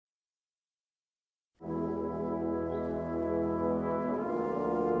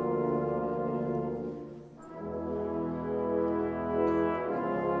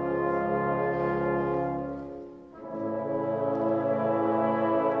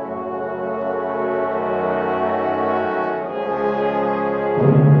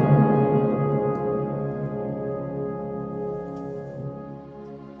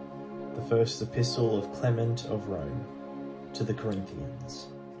First Epistle of Clement of Rome to the Corinthians.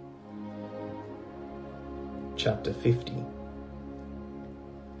 Chapter 50.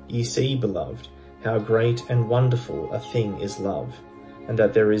 Ye see, beloved, how great and wonderful a thing is love, and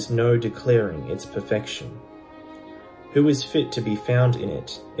that there is no declaring its perfection. Who is fit to be found in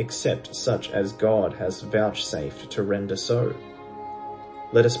it, except such as God has vouchsafed to render so?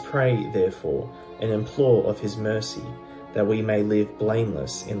 Let us pray, therefore, and implore of his mercy, that we may live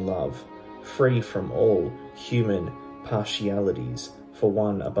blameless in love, free from all human partialities for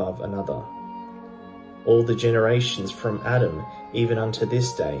one above another. All the generations from Adam even unto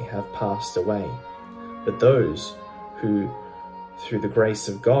this day have passed away, but those who, through the grace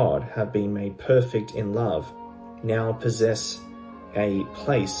of God, have been made perfect in love, now possess a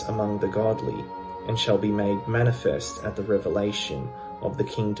place among the godly, and shall be made manifest at the revelation of the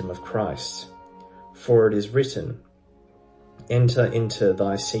kingdom of Christ. For it is written, Enter into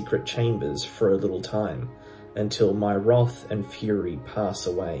thy secret chambers for a little time, until my wrath and fury pass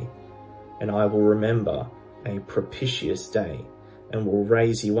away. And I will remember a propitious day, and will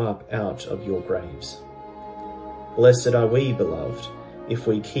raise you up out of your graves. Blessed are we, beloved, if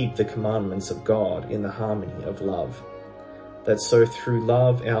we keep the commandments of God in the harmony of love, that so through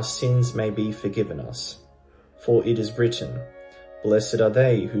love our sins may be forgiven us. For it is written, Blessed are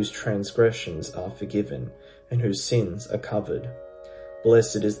they whose transgressions are forgiven, and whose sins are covered.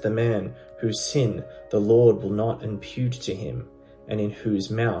 Blessed is the man whose sin the Lord will not impute to him, and in whose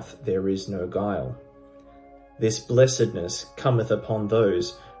mouth there is no guile. This blessedness cometh upon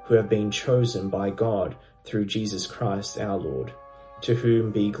those who have been chosen by God through Jesus Christ our Lord, to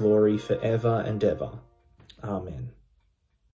whom be glory for ever and ever. Amen.